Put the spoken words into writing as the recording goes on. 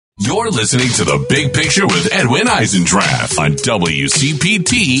You're listening to The Big Picture with Edwin Eisendrath on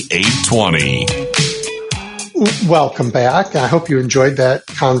WCPT 820. Welcome back. I hope you enjoyed that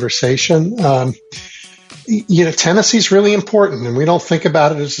conversation. Tennessee's really important, and we don't think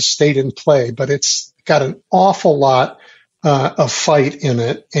about it as a state in play, but it's got an awful lot of fight in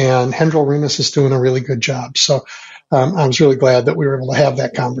it, and Hendrell Remus is doing a really good job. So I was really glad that we were able to have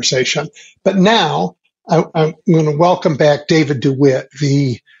that conversation. But now I'm going to welcome back David Dewitt,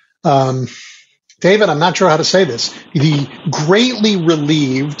 David, I'm not sure how to say this, the greatly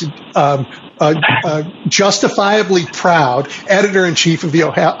relieved, justifiably proud editor-in-chief of the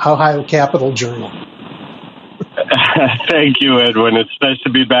Ohio Capital Journal. Thank you, Edwin. It's nice to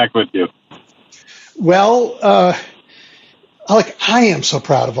be back with you. Well, I am so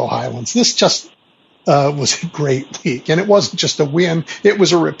proud of Ohioans. This just was a great week, and it wasn't just a win, it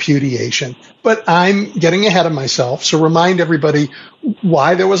was a repudiation. But I'm getting ahead of myself, so remind everybody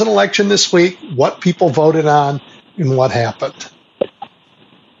why there was an election this week, what people voted on, and what happened.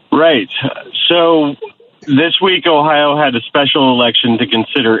 Right. So this week, Ohio had a special election to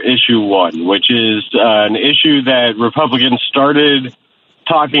consider issue 1, which is an issue that Republicans started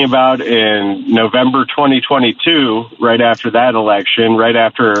talking about in November 2022, right after that election, right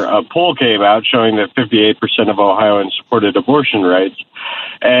after a poll came out showing that 58% of Ohioans supported abortion rights.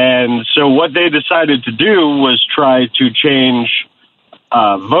 And so what they decided to do was try to change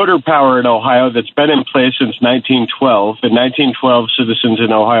voter power in Ohio that's been in place since 1912. In 1912, citizens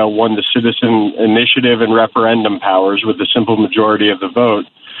in Ohio won the citizen initiative and referendum powers with a simple majority of the vote.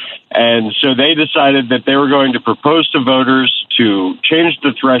 And so they decided that they were going to propose to voters to change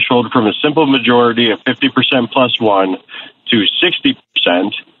the threshold from a simple majority of 50% plus 1 to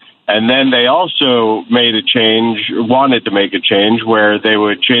 60%. And then they also wanted to make a change where they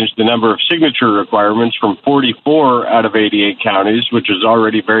would change the number of signature requirements from 44 out of 88 counties, which is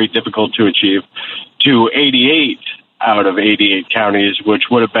already very difficult to achieve, to 88 out of 88 counties, which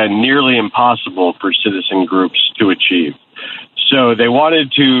would have been nearly impossible for citizen groups to achieve. So they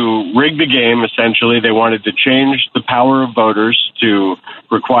wanted to rig the game, essentially. They wanted to change the power of voters to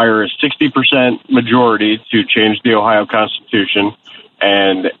require a 60% majority to change the Ohio Constitution,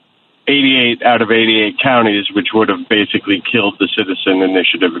 and 88 out of 88 counties, which would have basically killed the citizen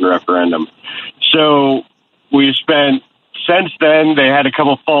initiative and referendum. So since then, they had a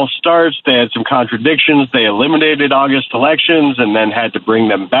couple false starts. They had some contradictions. They eliminated August elections and then had to bring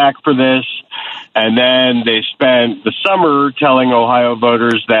them back for this. And then they spent the summer telling Ohio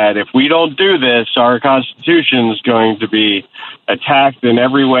voters that if we don't do this, our Constitution is going to be attacked in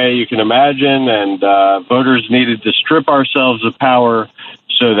every way you can imagine. And voters needed to strip ourselves of power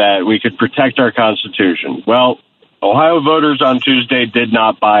so that we could protect our Constitution. Well, Ohio voters on Tuesday did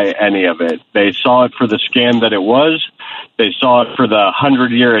not buy any of it. They saw it for the scam that it was. They saw it for the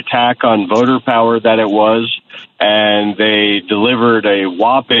 100-year attack on voter power that it was. And they delivered a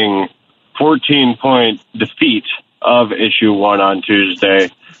whopping 14-point defeat of issue 1 on Tuesday.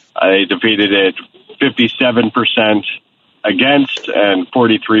 They defeated it 57% against and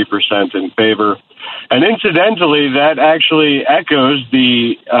 43% in favor. And incidentally, that actually echoes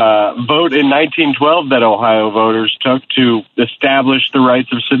the vote in 1912 that Ohio voters took to establish the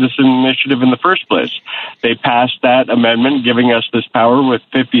rights of citizen initiative in the first place. They passed that amendment, giving us this power with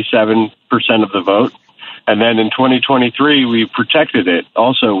 57% of the vote. And then in 2023, we protected it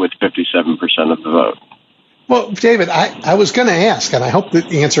also with 57% of the vote. Well, David, I was going to ask, and I hope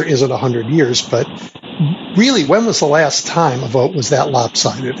the answer isn't 100 years, but really, when was the last time a vote was that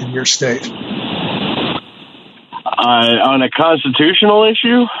lopsided in your state? On a constitutional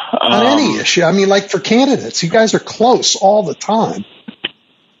issue? On any issue. I mean, like for candidates, you guys are close all the time.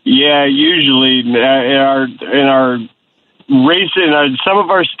 Yeah, usually in our races, in some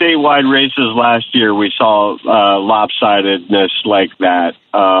of our statewide races last year, we saw lopsidedness like that,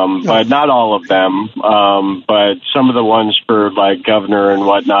 but not all of them. But some of the ones for like governor and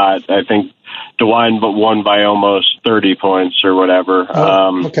whatnot, I think DeWine won by almost 30 points or whatever.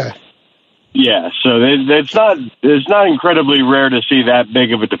 Okay. Yeah, so it's not incredibly rare to see that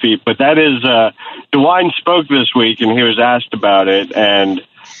big of a defeat, but that is DeWine spoke this week and he was asked about it, and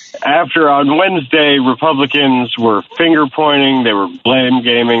after on Wednesday, Republicans were finger pointing, they were blame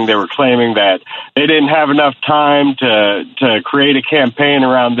gaming, they were claiming that they didn't have enough time to create a campaign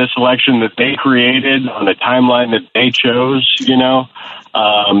around this election that they created on a timeline that they chose, you know.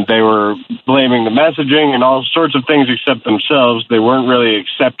 They were blaming the messaging and all sorts of things except themselves. They weren't really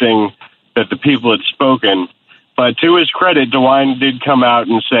accepting that the people had spoken. But to his credit, DeWine did come out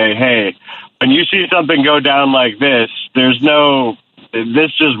and say, hey, when you see something go down like this, this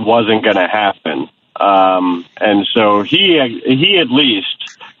just wasn't going to happen. And so he at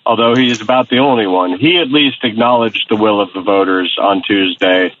least although he is about the only one, he at least acknowledged the will of the voters on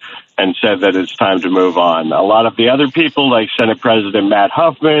Tuesday and said that it's time to move on. A lot of the other people, like Senate President Matt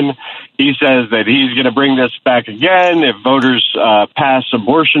Huffman, he says that he's going to bring this back again. If voters pass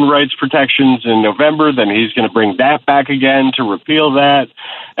abortion rights protections in November, then he's going to bring that back again to repeal that.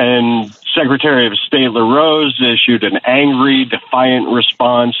 And Secretary of State LaRose issued an angry, defiant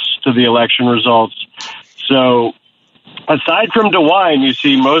response to the election results. So aside from DeWine, you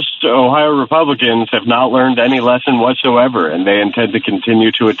see most Ohio Republicans have not learned any lesson whatsoever, and they intend to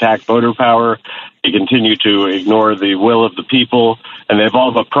continue to attack voter power. They continue to ignore the will of the people, and they've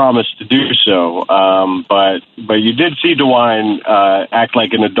all but promised to do so. But you did see DeWine act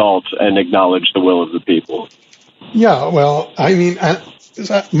like an adult and acknowledge the will of the people. Yeah, well, I mean,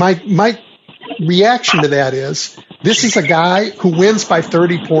 my reaction to that is, this is a guy who wins by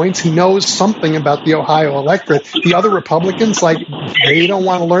 30 points. He knows something about the Ohio electorate. The other Republicans, they don't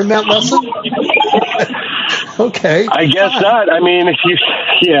want to learn that lesson? Okay. I guess not. I mean,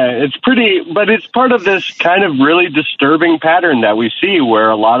 it's pretty, but it's part of this kind of really disturbing pattern that we see where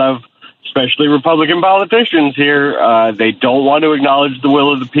a lot of, especially Republican politicians here, they don't want to acknowledge the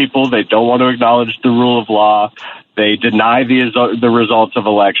will of the people. They don't want to acknowledge the rule of law. They deny the results of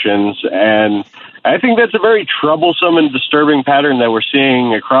elections. And I think that's a very troublesome and disturbing pattern that we're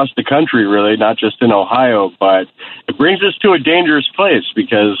seeing across the country, really, not just in Ohio. But it brings us to a dangerous place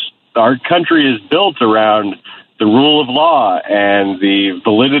because our country is built around the rule of law and the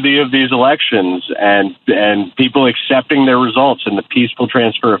validity of these elections and people accepting their results and the peaceful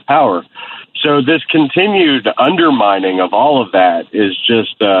transfer of power. So this continued undermining of all of that is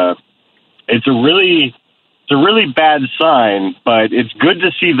just it's a really bad sign, but it's good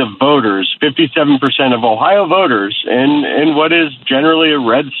to see the voters, 57% of Ohio voters in what is generally a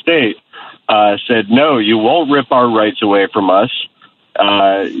red state, said, no, you won't rip our rights away from us.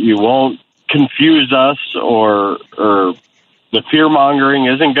 You won't confuse us or the fear mongering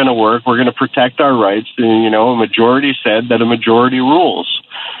isn't going to work. We're going to protect our rights. And, a majority said that a majority rules.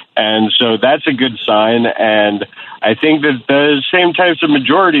 And so that's a good sign. And I think that the same types of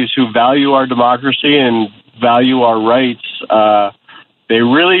majorities who value our democracy and value our rights, they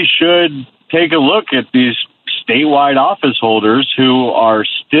really should take a look at these statewide office holders who are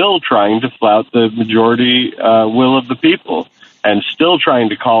still trying to flout the majority will of the people and still trying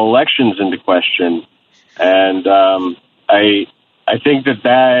to call elections into question. And I think that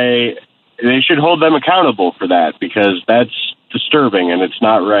they should hold them accountable for that because that's disturbing and it's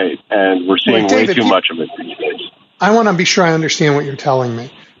not right. And we're seeing way too much of it these days. I want to be sure I understand what you're telling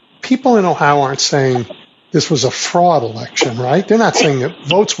me. People in Ohio aren't saying this was a fraud election, right? They're not saying that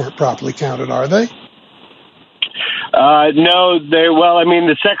votes weren't properly counted, are they? No,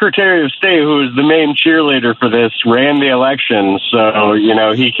 the Secretary of State, who is the main cheerleader for this, ran the election. So,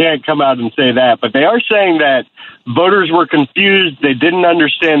 he can't come out and say that. But they are saying that voters were confused. They didn't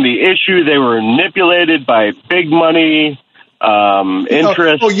understand the issue. They were manipulated by big money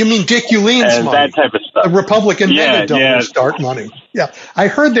interest. Oh, you mean Dick Uline's money? That type of stuff. The Republican mega donors, dark money. Yeah, I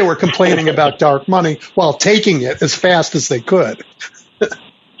heard they were complaining about dark money while taking it as fast as they could.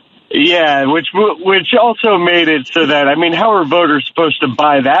 Yeah, which also made it so that, how are voters supposed to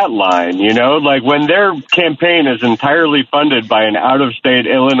buy that line, Like when their campaign is entirely funded by an out-of-state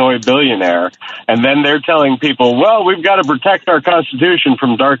Illinois billionaire, and then they're telling people, well, we've got to protect our Constitution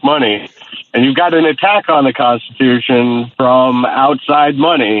from dark money, and you've got an attack on the Constitution from outside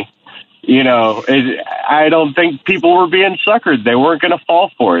money, I don't think people were being suckered. They weren't going to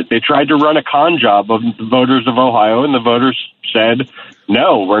fall for it. They tried to run a con job of the voters of Ohio, and the voters said,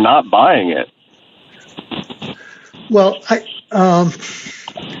 no, we're not buying it. Well,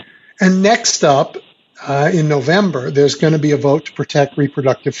 and next up, in November, there's going to be a vote to protect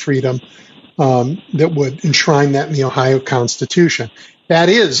reproductive freedom that would enshrine that in the Ohio Constitution. That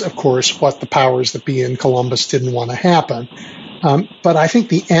is, of course, what the powers that be in Columbus didn't want to happen. But I think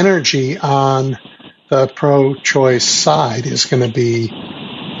the energy on the pro-choice side is going to be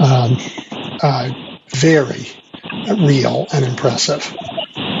very real and impressive.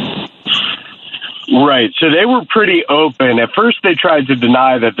 Right. So they were pretty open. At first, they tried to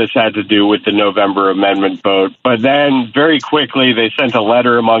deny that this had to do with the November amendment vote. But then very quickly, they sent a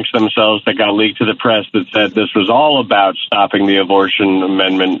letter amongst themselves that got leaked to the press that said this was all about stopping the abortion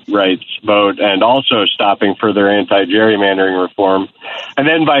amendment rights vote and also stopping further anti-gerrymandering reform. And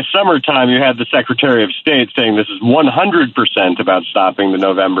then by summertime, you had the Secretary of State saying this is 100% about stopping the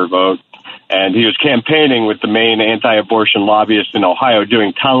November vote. And he was campaigning with the main anti-abortion lobbyist in Ohio,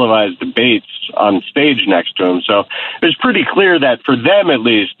 doing televised debates on stage next to him. So it was pretty clear that for them, at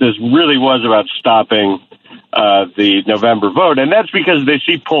least, this really was about stopping the November vote. And that's because they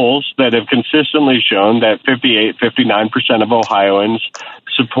see polls that have consistently shown that 59% of Ohioans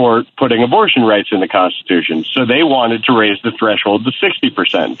support putting abortion rights in the Constitution. So they wanted to raise the threshold to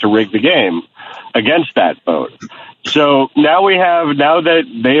 60% to rig the game against that vote. So now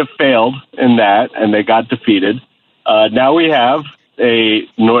that they have failed in that and they got defeated, now we have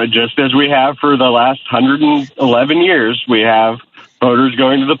just as we have for the last 111 years, we have voters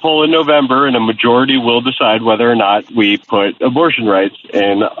going to the poll in November, and a majority will decide whether or not we put abortion rights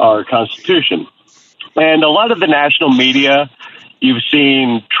in our Constitution. And a lot of the national media you've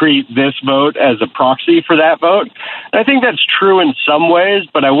seen treat this vote as a proxy for that vote. And I think that's true in some ways,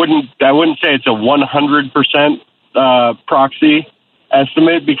 but I wouldn't say it's a 100% proxy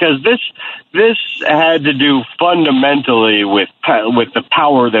estimate, because this had to do fundamentally with the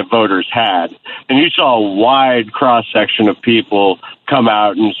power that voters had. And you saw a wide cross-section of people come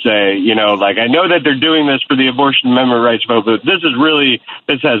out and say, I know that they're doing this for the abortion amendment rights vote, but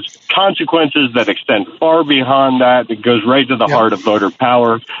this has consequences that extend far beyond that. It goes right to the heart of voter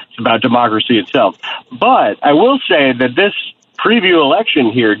power. It's about democracy itself. But I will say that this preview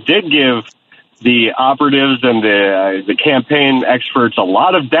election here did give the operatives and the campaign experts a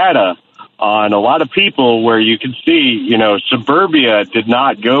lot of data on a lot of people where you can see, suburbia did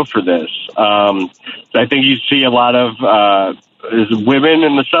not go for this. I think you see a lot of women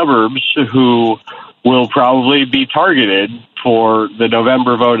in the suburbs who will probably be targeted for the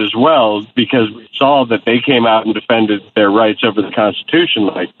November vote as well, because we saw that they came out and defended their rights over the Constitution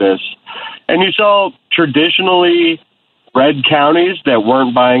like this. And you saw traditionally red counties that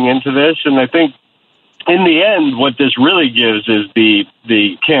weren't buying into this. And I think in the end, what this really gives is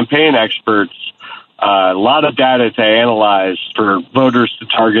the campaign experts a lot of data to analyze for voters to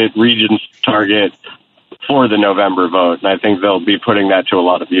target, regions to target for the November vote. And I think they'll be putting that to a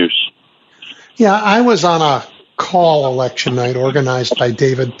lot of use. Yeah, I was on a call election night organized by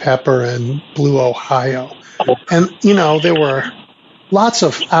David Pepper and Blue Ohio. And, there were lots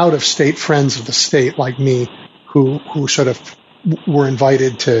of out-of-state friends of the state like me who sort of were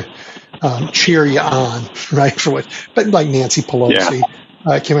invited to cheer you on, right? But like Nancy Pelosi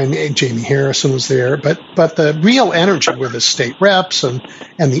came in, Jamie Harrison was there, but the real energy were the state reps and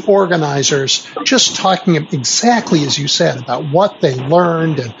the organizers, just talking exactly as you said about what they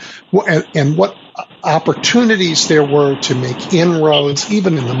learned and what opportunities there were to make inroads,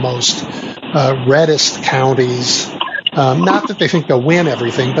 even in the most reddest counties. Not that they think they'll win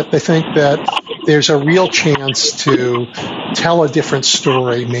everything, but they think that there's a real chance to tell a different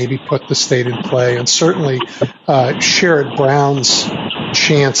story, maybe put the state in play, and certainly Sherrod Brown's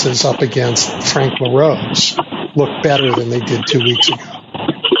chances up against Frank LaRose look better than they did 2 weeks ago.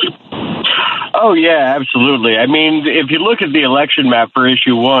 Oh, yeah, absolutely. I mean, if you look at the election map for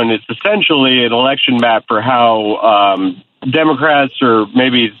issue 1, it's essentially an election map for how Democrats or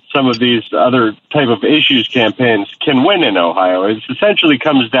maybe some of these other type of issues campaigns can win in Ohio. It essentially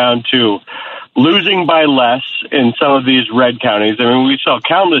comes down to losing by less in some of these red counties. I mean, we saw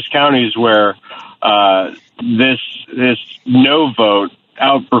countless counties where this no vote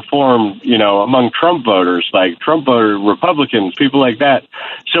outperformed, among Trump voters, like Trump voter Republicans, people like that.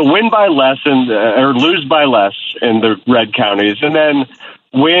 So win by less or lose by less in the red counties, and then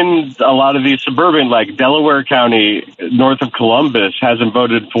win a lot of these suburban, like Delaware County, north of Columbus, hasn't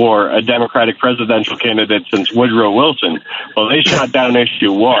voted for a Democratic presidential candidate since Woodrow Wilson. Well, they shot down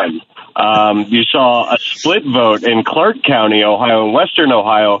issue 1. You saw a split vote in Clark County, Ohio, and Western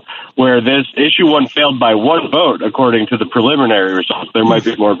Ohio, where this issue 1 failed by 1 vote, according to the preliminary results. There might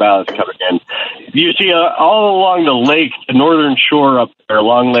be more ballots coming in. You see all along the lake, the northern shore up there,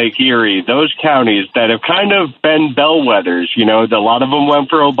 along Lake Erie, those counties that have kind of been bellwethers. A lot of them went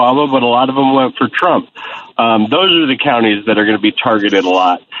for Obama, but a lot of them went for Trump. Those are the counties that are going to be targeted a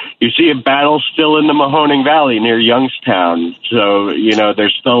lot. You see a battle still in the Mahoning Valley near Youngstown. So,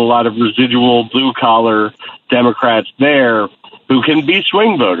 there's still a lot of residual blue-collar Democrats there who can be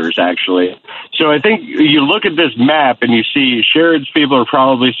swing voters, actually. So I think you look at this map and you see Sherrod's people are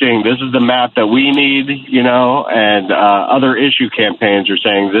probably saying this is the map that we need, and other issue campaigns are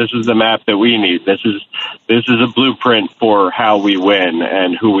saying this is the map that we need. This is a blueprint for how we win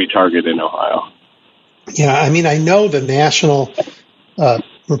and who we target in Ohio. Yeah, I mean, I know the National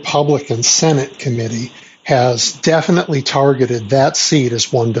Republican Senate Committee has definitely targeted that seat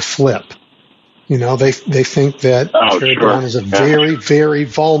as one to flip. They think that Sherrod Brown is a very, very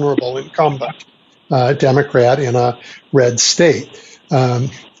vulnerable incumbent Democrat in a red state.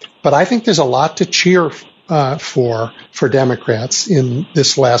 But I think there's a lot to cheer for Democrats in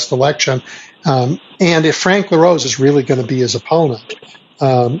this last election. And if Frank LaRose is really going to be his opponent,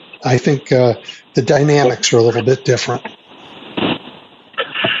 I think the dynamics are a little bit different.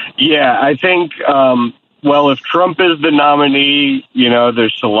 Yeah, I think, well, if Trump is the nominee,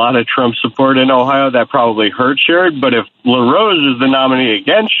 there's a lot of Trump support in Ohio. That probably hurts Sherrod. But if LaRose is the nominee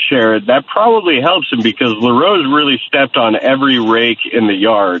against Sherrod, that probably helps him because LaRose really stepped on every rake in the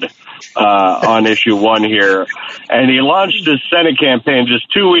yard on issue 1 here. And he launched his Senate campaign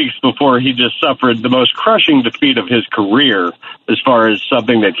just 2 weeks before he just suffered the most crushing defeat of his career as far as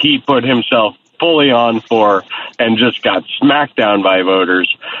something that he put himself fully on for and just got smacked down by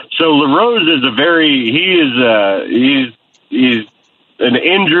voters. So LaRose is he's an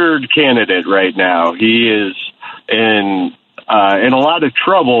injured candidate right now. He is in a lot of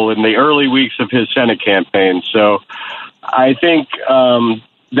trouble in the early weeks of his Senate campaign. So I think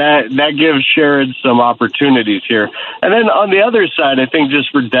that gives Sherrod some opportunities here. And then on the other side, I think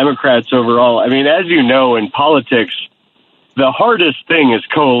just for Democrats overall, I mean, as you know, in politics, the hardest thing is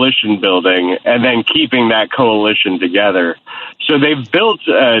coalition building and then keeping that coalition together. So they've built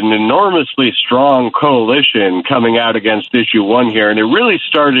an enormously strong coalition coming out against issue 1 here. And it really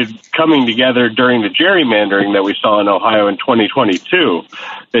started coming together during the gerrymandering that we saw in Ohio in 2022.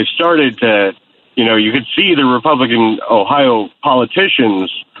 They started to, you could see the Republican Ohio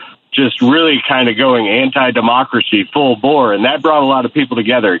politicians just really kind of going anti-democracy full bore. And that brought a lot of people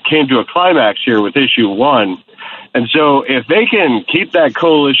together. It came to a climax here with issue 1. And so if they can keep that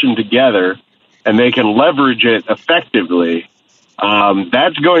coalition together and they can leverage it effectively,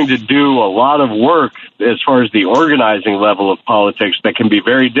 that's going to do a lot of work as far as the organizing level of politics that can be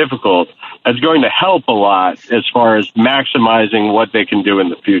very difficult. That's going to help a lot as far as maximizing what they can do in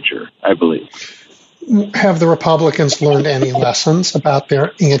the future, I believe. Have the Republicans learned any lessons about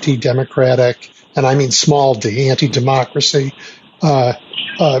their anti-democratic, and I mean small d, anti-democracy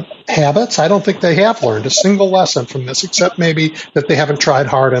habits? I don't think they have learned a single lesson from this, except maybe that they haven't tried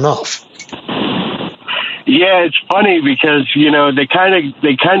hard enough. Yeah, it's funny because, they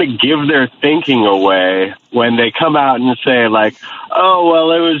kind of give their thinking away when they come out and say like, oh,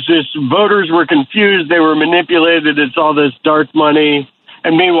 well, it was just voters were confused. They were manipulated. It's all this dark money.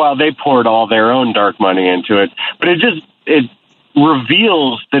 And meanwhile, they poured all their own dark money into it. But it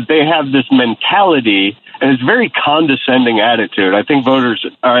reveals that they have this mentality, and it's a very condescending attitude. I think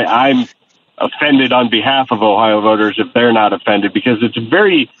I'm offended on behalf of Ohio voters if they're not offended, because it's a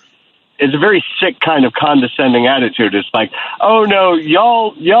very sick kind of condescending attitude. It's like, oh no,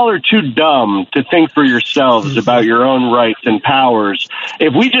 y'all are too dumb to think for yourselves about your own rights and powers.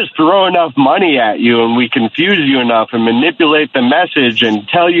 If we just throw enough money at you and we confuse you enough and manipulate the message and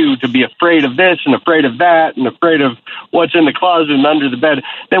tell you to be afraid of this and afraid of that and afraid of what's in the closet and under the bed,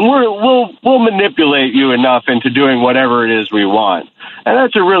 then we'll manipulate you enough into doing whatever it is we want. And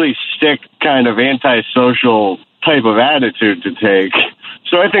that's a really sick kind of antisocial type of attitude to take.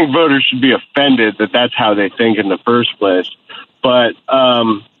 So I think voters should be offended that that's how they think in the first place. But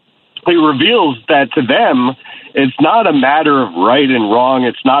it reveals that to them, it's not a matter of right and wrong.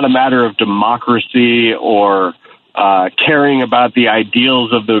 It's not a matter of democracy or caring about the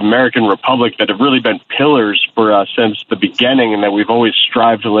ideals of the American Republic that have really been pillars for us since the beginning and that we've always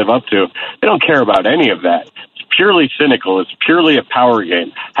strived to live up to. They don't care about any of that. Purely cynical. It's purely a power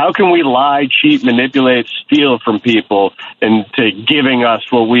game. How can we lie, cheat, manipulate, steal from people into giving us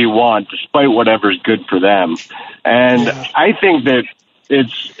what we want, despite whatever's good for them? And I think that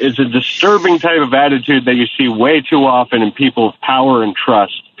it's a disturbing type of attitude that you see way too often in people of power and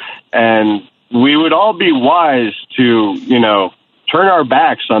trust. And we would all be wise to, turn our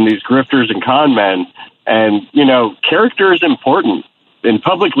backs on these grifters and con men. And, character is important, in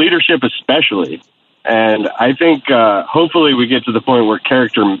public leadership especially. And I think hopefully we get to the point where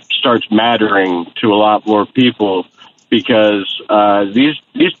character starts mattering to a lot more people, because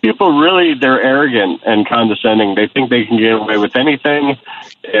these people really, they're arrogant and condescending. They think they can get away with anything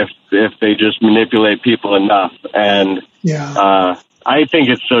if they just manipulate people enough. And I think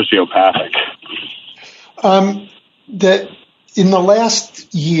it's sociopathic. That in the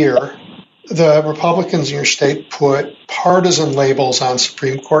last year, the Republicans in your state put partisan labels on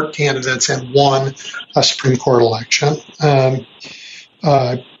Supreme Court candidates and won a Supreme Court election.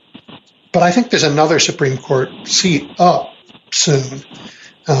 But I think there's another Supreme Court seat up soon.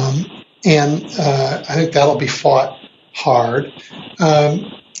 And I think that'll be fought hard.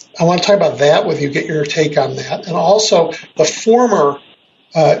 I want to talk about that with you, get your take on that. And also the former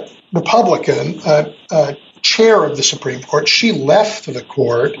Republican chair of the Supreme Court, she left the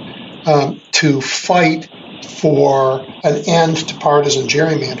court to fight for an end to partisan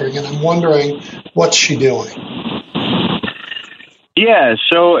gerrymandering, and I'm wondering, what's she doing? Yeah,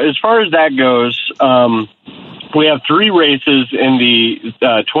 so as far as that goes, we have three races in the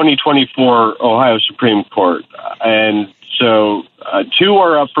 2024 Ohio Supreme Court. And so two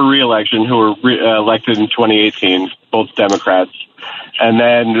are up for re-election who were elected in 2018, both Democrats. And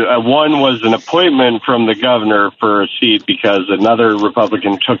then one was an appointment from the governor for a seat because another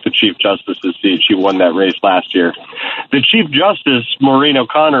Republican took the Chief Justice's seat. She won that race last year. The Chief Justice, Maureen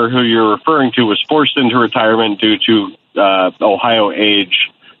O'Connor, who you're referring to, was forced into retirement due to Ohio age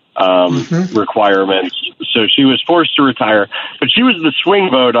requirements. So she was forced to retire, but she was the swing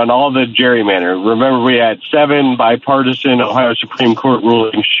vote on all the gerrymandering. Remember, we had 7 bipartisan Ohio Supreme Court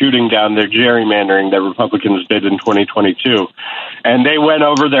rulings shooting down their gerrymandering that Republicans did in 2022. And they went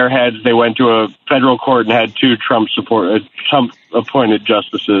over their heads. They went to a federal court and had 2 Trump-appointed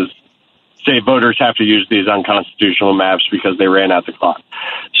justices say voters have to use these unconstitutional maps because they ran out the clock.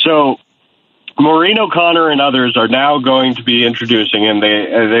 So Maureen O'Connor and others are now going to be introducing, and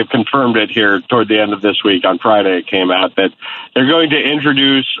they've confirmed it here toward the end of this week. On Friday, it came out that they're going to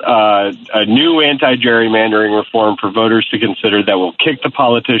introduce a new anti-gerrymandering reform for voters to consider that will kick the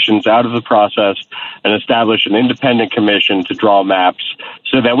politicians out of the process and establish an independent commission to draw maps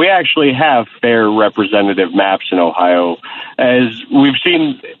so that we actually have fair representative maps in Ohio. As we've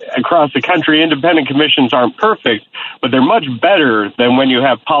seen across the country, independent commissions aren't perfect, but they're much better than when you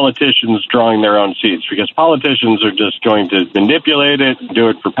have politicians drawing their own seats, because politicians are just going to manipulate it, do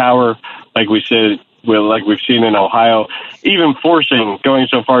it for power, like we said, like we've seen in Ohio, even going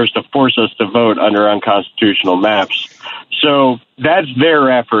so far as to force us to vote under unconstitutional maps. So that's their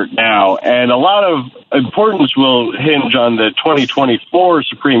effort now. And a lot of importance will hinge on the 2024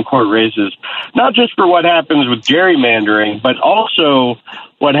 Supreme Court races, not just for what happens with gerrymandering, but also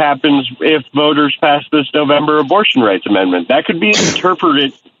what happens if voters pass this November abortion rights amendment. That could be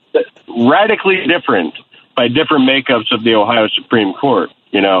interpreted radically different by different makeups of the Ohio Supreme Court,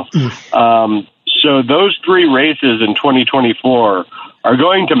 you know. So those 3 races in 2024 are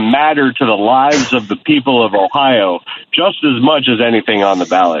going to matter to the lives of the people of Ohio just as much as anything on the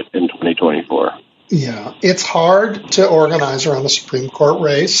ballot in 2024. Yeah, it's hard to organize around the Supreme Court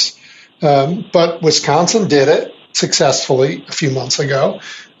race, but Wisconsin did it successfully a few months ago.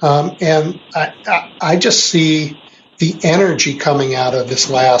 And I just see the energy coming out of this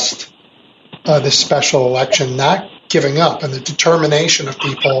this special election, not giving up, and the determination of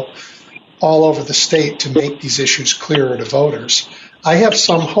people all over the state to make these issues clearer to voters. I have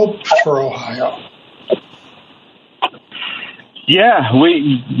some hope for Ohio. Yeah,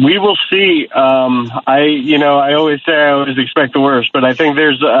 we will see. I always say I always expect the worst, but I think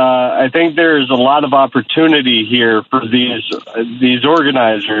there's a lot of opportunity here for these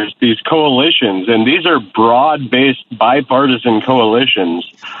organizers, these coalitions, and these are broad-based bipartisan coalitions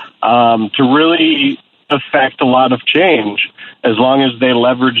to really affect a lot of change as long as they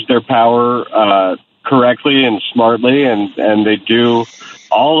leverage their power correctly and smartly, and they do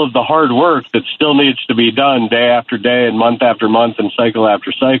all of the hard work that still needs to be done day after day and month after month and cycle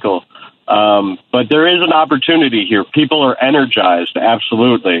after cycle. But there is an opportunity here. People are energized,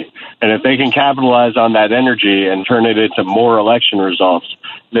 absolutely. And if they can capitalize on that energy and turn it into more election results,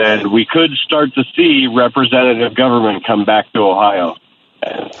 then we could start to see representative government come back to Ohio.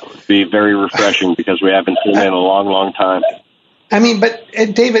 And it would be very refreshing because we haven't seen it in a long, long time. I mean, but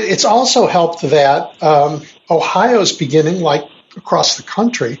David, it's also helped that Ohio's beginning, like across the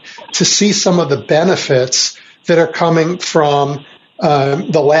country, to see some of the benefits that are coming from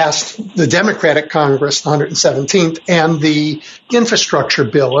the Democratic Congress, the 117th, and the infrastructure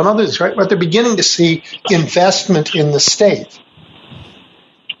bill and others, right? But they're beginning to see investment in the state.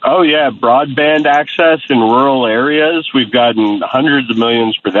 Oh, yeah. Broadband access in rural areas. We've gotten hundreds of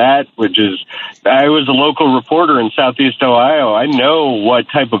millions for that, I was a local reporter in Southeast Ohio. I know what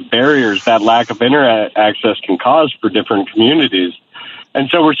type of barriers that lack of internet access can cause for different communities. And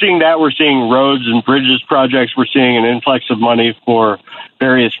so we're seeing that. We're seeing roads and bridges projects. We're seeing an influx of money for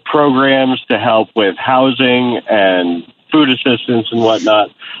various programs to help with housing and food assistance and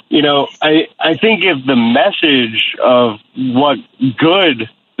whatnot. You know, I think if the message of what good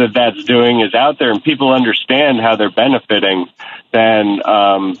that's doing is out there and people understand how they're benefiting, then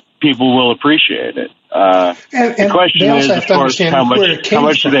people will appreciate it. The question is, of course, how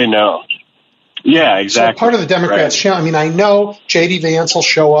much do they know? Yeah, exactly. So part of the Democrats' show, I mean, I know J.D. Vance will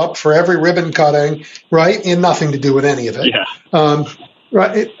show up for every ribbon cutting, right, and nothing to do with any of it. Yeah.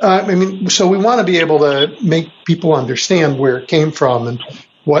 Right. I mean, so we want to be able to make people understand where it came from and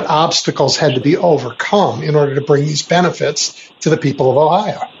what obstacles had to be overcome in order to bring these benefits to the people of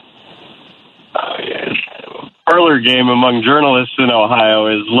Ohio. Yeah. parlor game among journalists in Ohio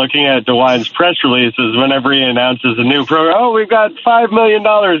is looking at DeWine's press releases whenever he announces a new program. Oh, we've got $5 million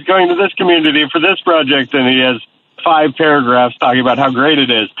going to this community for this project, and he has 5 paragraphs talking about how great it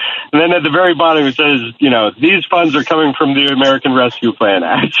is. And then at the very bottom it says, these funds are coming from the American Rescue Plan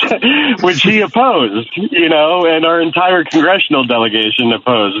Act, which he opposed, and our entire congressional delegation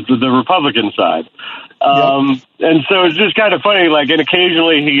opposed, the Republican side. And so it's just kind of funny, and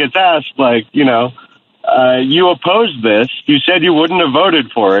occasionally he gets asked, you opposed this, you said you wouldn't have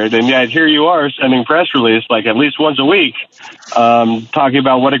voted for it, and yet here you are sending press release at least once a week, talking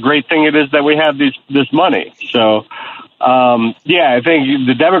about what a great thing it is that we have this money. So, I think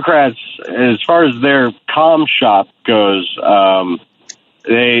the Democrats, as far as their comm shop goes,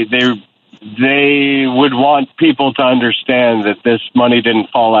 they would want people to understand that this money didn't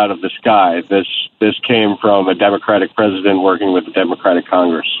fall out of the sky. This came from a Democratic president working with the Democratic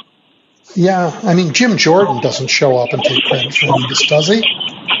Congress. Yeah, I mean, Jim Jordan doesn't show up and take credit for this, does he?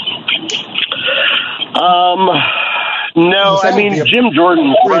 No, I mean, Jim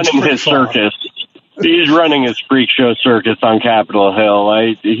Jordan's running his circus. He's running his freak show circus on Capitol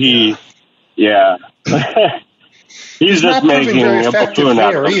Hill. He's just making a buffoon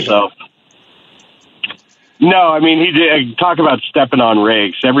out of himself. No, I mean, he did talk about stepping on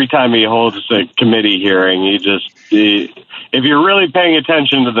rakes. Every time he holds a committee hearing, if you're really paying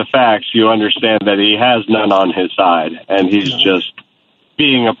attention to the facts, you understand that he has none on his side, and he's just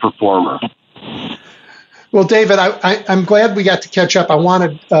being a performer. Well, David, I'm glad we got to catch up. I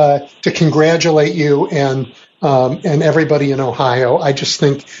wanted to congratulate you and everybody in Ohio. I just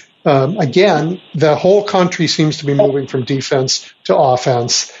think, again, the whole country seems to be moving from defense to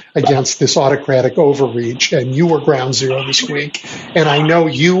offense against this autocratic overreach, and you were ground zero this week. And I know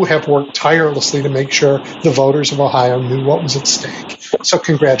you have worked tirelessly to make sure the voters of Ohio knew what was at stake. So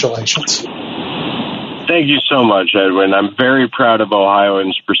congratulations. Thank you so much, Edwin. I'm very proud of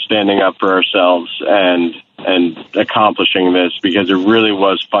Ohioans for standing up for ourselves and accomplishing this, because it really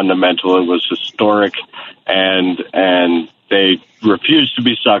was fundamental. It was historic, and they refused to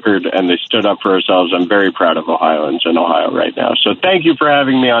be suckered, and they stood up for ourselves. I'm very proud of Ohioans in Ohio right now. So thank you for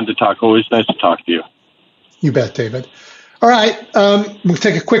having me on to talk. Always nice to talk to you. You bet, David. All right. We'll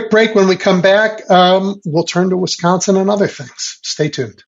take a quick break. When we come back, we'll turn to Wisconsin and other things. Stay tuned.